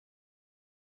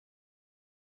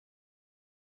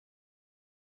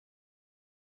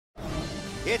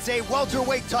It's a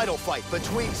welterweight title fight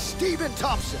between Stephen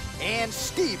Thompson and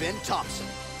Stephen Thompson.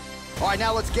 All right,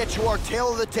 now let's get you our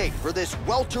tale of the tape for this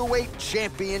welterweight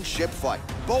championship fight.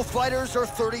 Both fighters are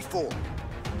 34,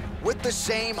 with the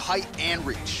same height and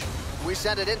reach. We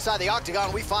send it inside the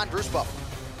octagon, we find Bruce Buffer.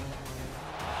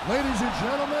 Ladies and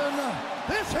gentlemen,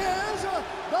 this is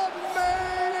the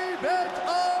main event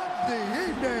of the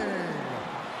evening.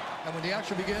 And when the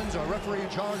action begins, our referee in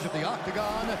charge of the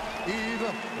octagon,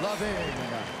 Yves Lavigne.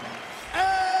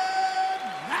 And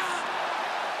now!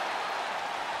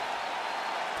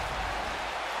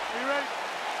 Are you ready?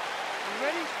 Are you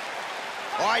ready?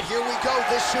 All right, here we go.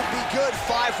 This should be good.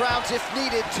 5 rounds if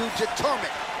needed to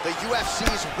determine the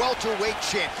UFC's welterweight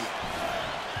champion.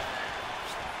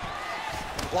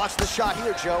 Watch the shot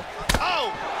here, Joe.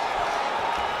 Oh!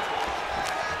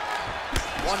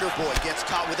 Wonder Boy gets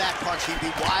caught with that punch. He'd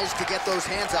be wise to get those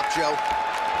hands up, Joe.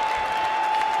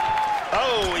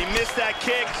 Oh, he missed that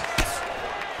kick.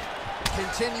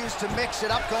 Continues to mix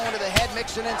it up, going to the head,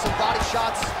 mixing in some body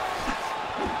shots.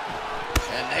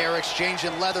 And they're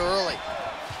exchanging leather early.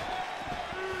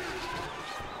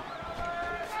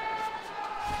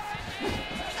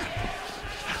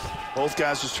 Both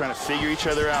guys just trying to figure each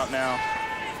other out now.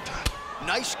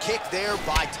 Nice kick there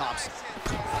by Thompson.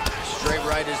 Straight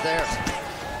right is there.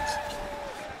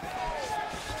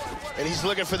 And he's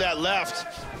looking for that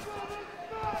left.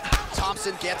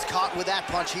 Thompson gets caught with that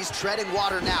punch. He's treading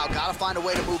water now. Gotta find a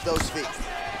way to move those feet.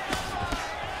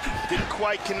 Didn't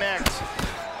quite connect.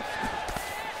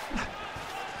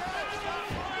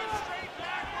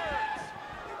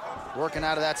 Working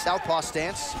out of that southpaw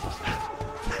stance.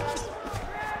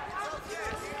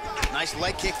 Nice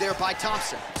leg kick there by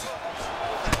Thompson.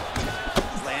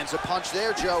 Lands a punch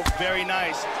there, Joe. Very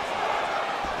nice.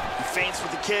 He feints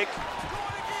with the kick.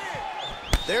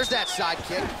 There's that side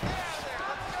kick.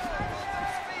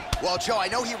 Well, Joe, I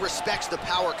know he respects the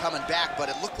power coming back, but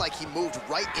it looked like he moved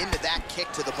right into that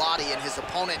kick to the body, and his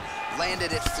opponent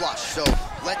landed it flush. So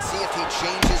let's see if he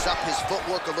changes up his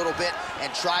footwork a little bit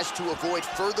and tries to avoid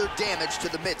further damage to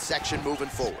the midsection moving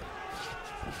forward.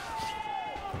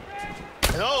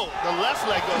 Oh, the left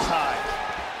leg goes high.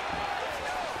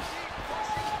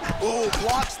 Ooh,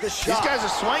 blocks the shot. These guys are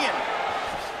swinging.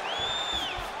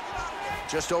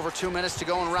 Just over 2 minutes to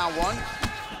go in round 1.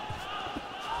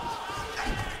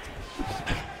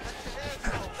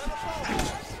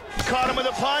 Caught him with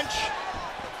a punch.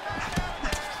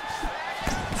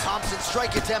 Thompson's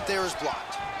strike attempt there is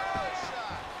blocked.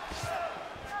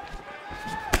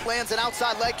 Lands an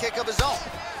outside leg kick of his own.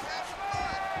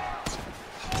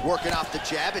 Working off the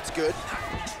jab, it's good.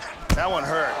 That one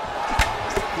hurt.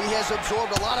 He has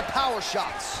absorbed a lot of power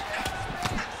shots.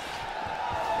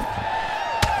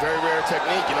 Very rare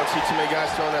technique. You don't see too many guys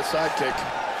throwing that side kick.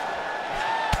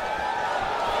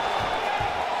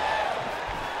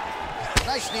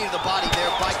 Nice knee to the body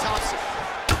there by Thompson.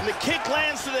 And the kick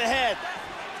lands to the head.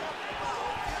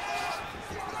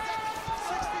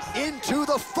 Into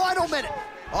the final minute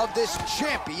of this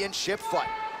championship fight.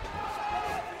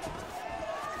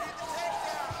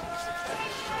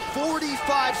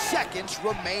 45 seconds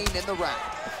remain in the round.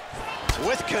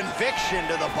 With conviction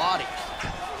to the body.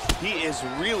 He is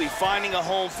really finding a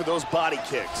home for those body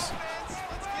kicks.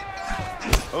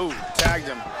 Oh, tagged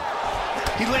him.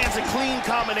 He lands a clean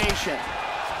combination.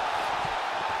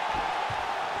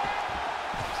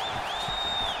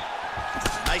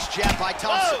 Nice jab by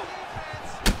Thompson. Oh!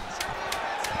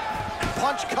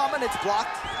 Punch coming, it's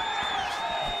blocked.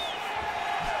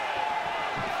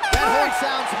 That horn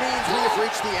sounds means we have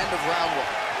reached the end of round 1.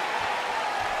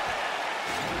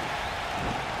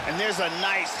 And there's a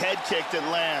nice head kick that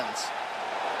lands.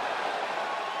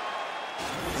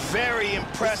 Very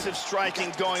impressive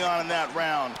striking going on in that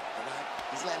round.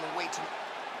 He's landing way too.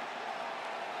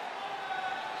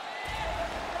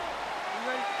 You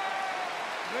ready?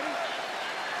 You ready?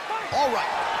 All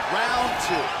right, round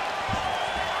 2.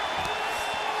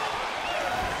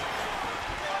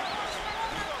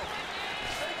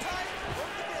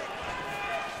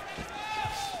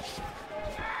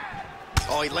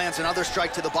 Oh, he lands another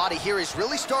strike to the body here. He's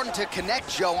really starting to connect,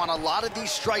 Joe, on a lot of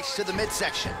these strikes to the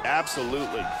midsection.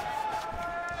 Absolutely.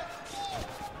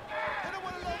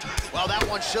 Well, that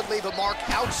one should leave a mark.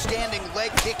 Outstanding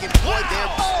leg kick employed there.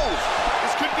 Oh!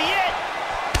 This could be it.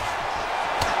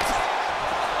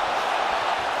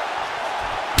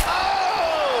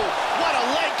 Oh! What a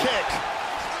leg kick!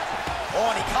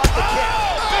 Oh, and he caught the kick.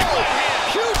 Big right hand.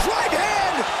 Huge right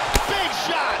hand! Big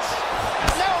shots.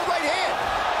 Now a right hand.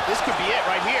 This could be it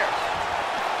right here.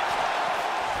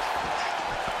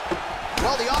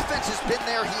 Well, the offense has been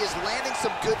there. He is landing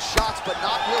some good shots, but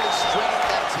not really stringing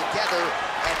them together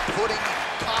and putting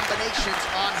combinations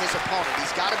on his opponent.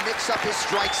 He's got to mix up his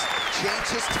strikes, change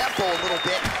his tempo a little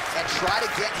bit, and try to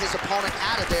get his opponent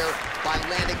out of there by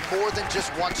landing more than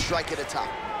just one strike at a time.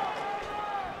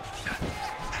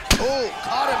 Oh,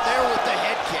 caught him there with the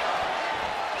head kick.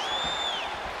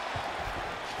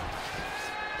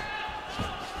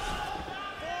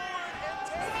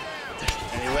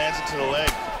 And he lands it to the leg.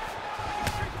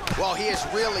 Well, he has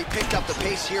really picked up the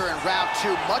pace here in round 2.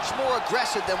 Much more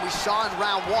aggressive than we saw in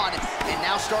round 1, and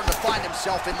now starting to find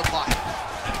himself in the pocket.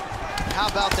 How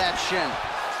about that shin?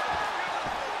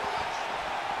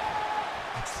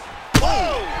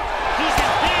 Whoa! He's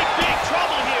in big, big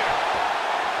trouble here.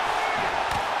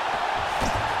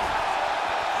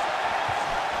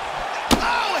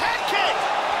 Oh, head kick!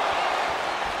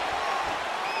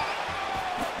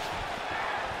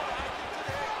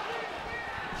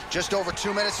 Just over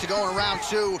 2 minutes to go in round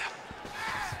 2.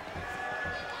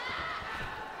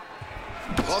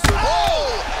 Also,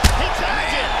 oh! He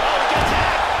tagged it! Oh, he got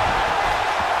tagged!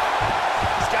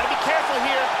 He's got to be careful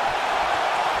here.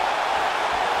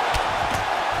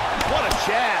 What a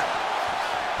jab.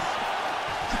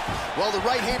 Well, the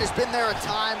right hand has been there at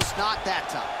times, not that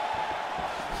time.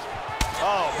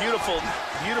 Oh, beautiful,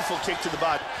 beautiful kick to the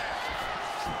body.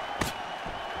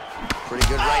 Pretty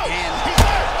good right hand. He's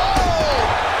hurt!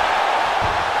 Oh!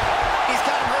 He's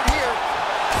got him hurt here.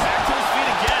 Back to his feet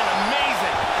again.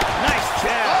 Amazing. Nice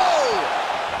jab. Oh!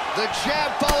 The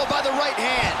jab followed by the right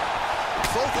hand.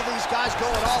 Both of these guys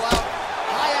going all out.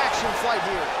 High action fight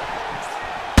here.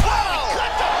 Oh!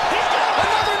 He's got him.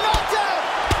 Another knockdown!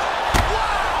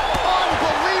 Wow!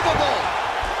 Unbelievable!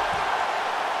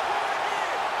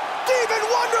 Stephen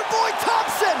Wonderboy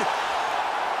Thompson!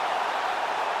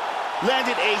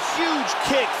 Landed a huge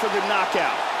kick for the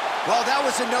knockout. Well, that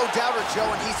was a no-doubter, Joe,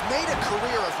 and he's made a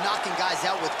career of knocking guys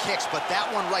out with kicks, but that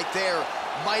one right there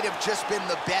might have just been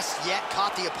the best yet.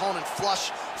 Caught the opponent flush.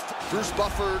 Bruce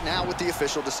Buffer now with the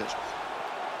official decision.